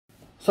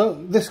So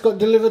this got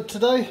delivered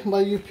today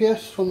by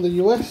UPS from the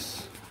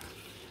US.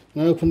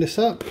 I'm going to open this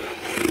up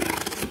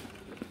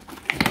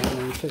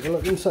and take a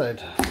look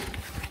inside.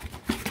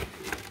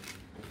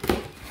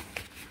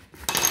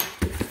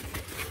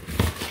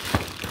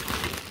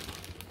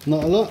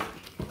 Not a lot.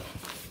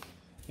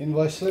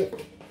 Invoice slip.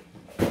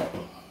 Got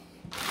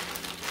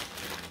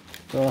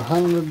a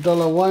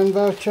 $100 wine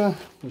voucher,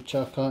 which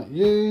I can't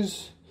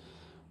use.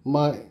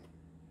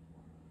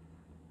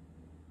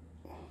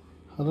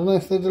 I don't know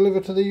if they deliver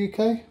to the UK.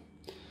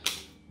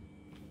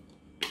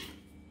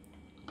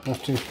 I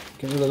have to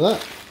get rid of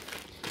that.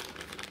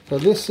 So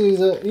this is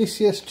a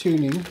ECS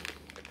tuning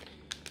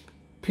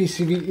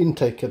PCV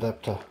intake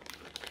adapter.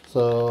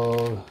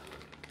 So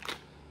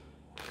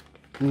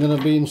I'm going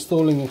to be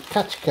installing a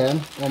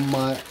catchcan on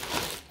my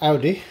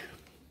Audi.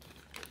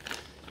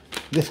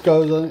 This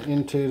goes on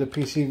into the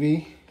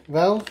PCV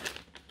valve,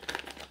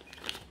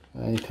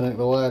 and you connect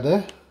the wire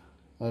there,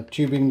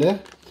 tubing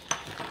there,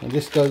 and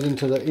this goes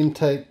into the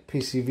intake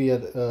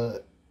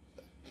PCV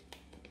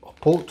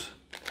port,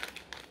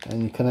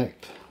 and you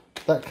connect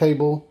that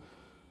cable.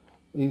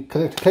 You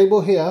connect the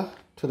cable here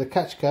to the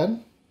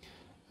catchcan,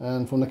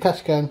 and from the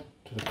catchcan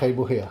to the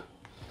cable here,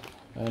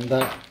 and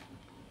that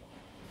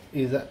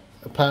is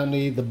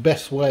apparently the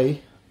best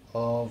way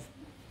of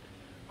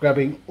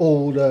grabbing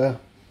all the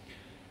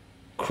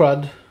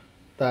crud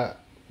that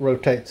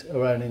rotates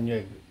around in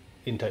your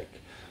intake.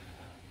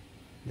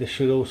 This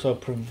should also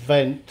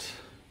prevent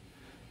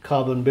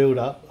carbon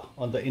buildup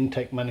on the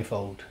intake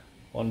manifold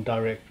on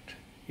direct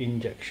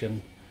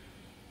injection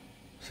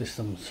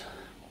systems.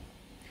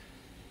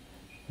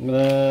 I'm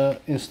gonna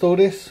install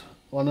this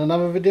on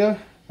another video.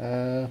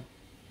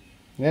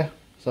 Yeah,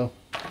 so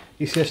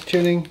ECS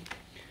tuning,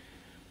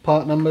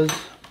 part numbers.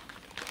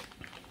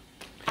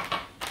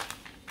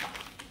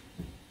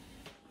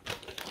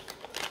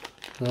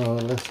 So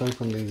let's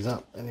open these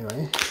up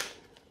anyway.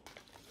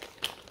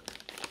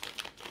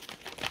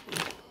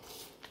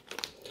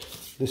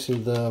 This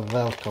is the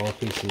Valcar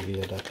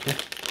PCV adapter.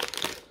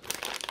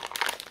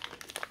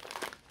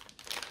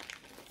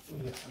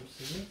 Get some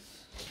scissors.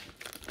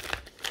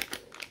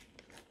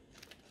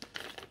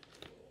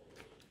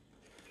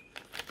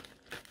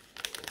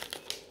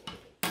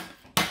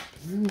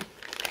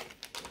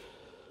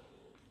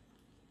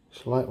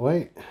 It's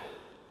lightweight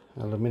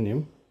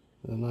aluminium.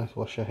 There's a nice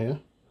washer here.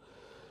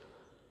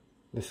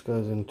 This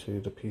goes into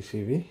the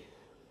PCV,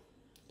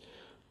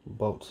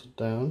 bolts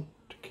down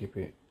to keep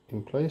it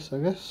in place, I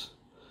guess.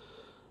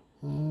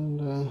 And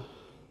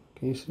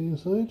can you see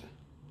inside?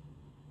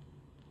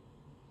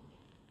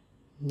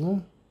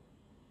 No?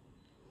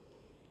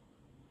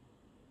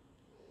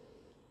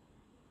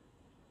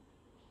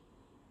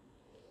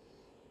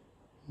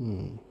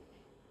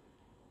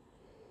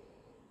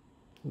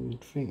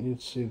 You'd think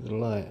you'd see the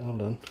light.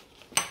 Hold on.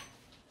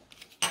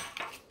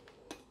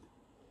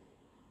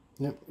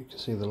 Yep, you can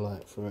see the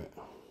light through it.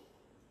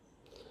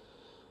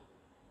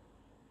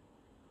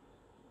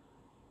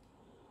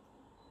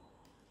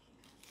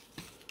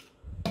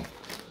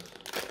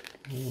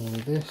 And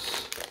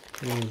this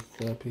is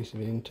the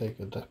PCV intake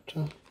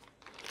adapter.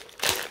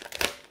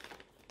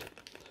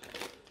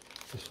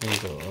 This one's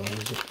got a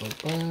ziploc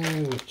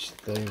bag, which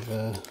they've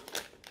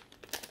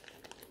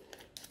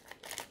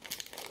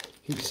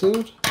heat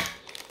sealed.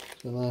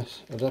 It's a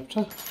nice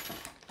adapter.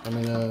 I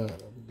mean a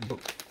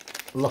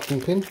locking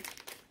pin.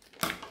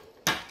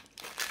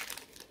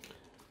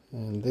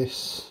 And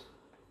this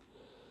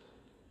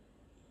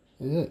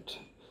is it.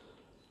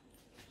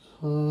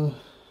 So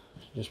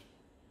just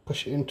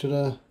push it into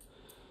the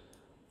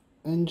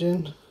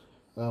engine,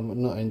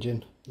 not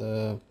engine,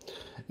 the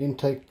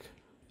intake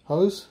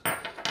hose.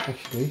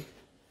 Actually,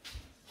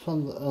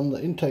 on the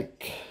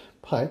intake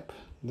pipe,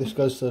 this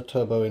goes to the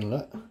turbo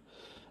inlet,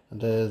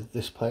 and there's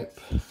this pipe.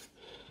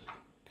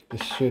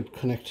 This should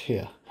connect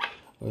here.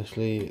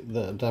 Obviously,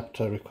 the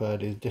adapter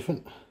required is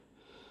different.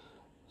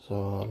 So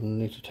I'll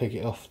need to take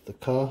it off the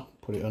car,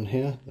 put it on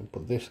here, then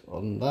put this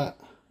on that,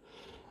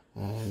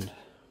 and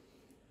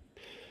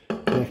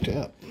connect it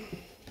up.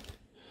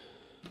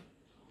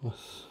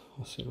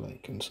 What's it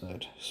like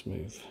inside?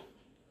 Smooth.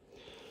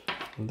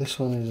 Well, this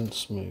one isn't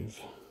smooth.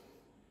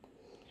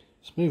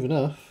 Smooth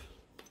enough.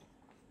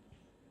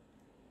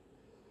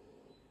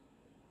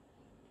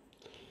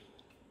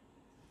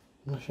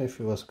 I'm not sure if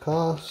it was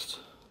cast,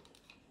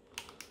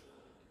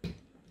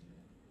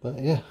 but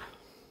yeah.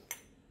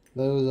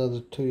 Those are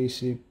the two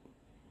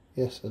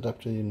ECS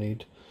adapters you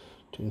need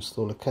to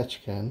install a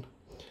catchcan.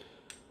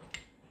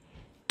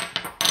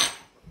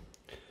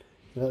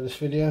 If you like this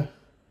video,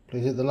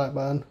 please hit the like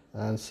button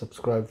and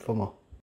subscribe for more.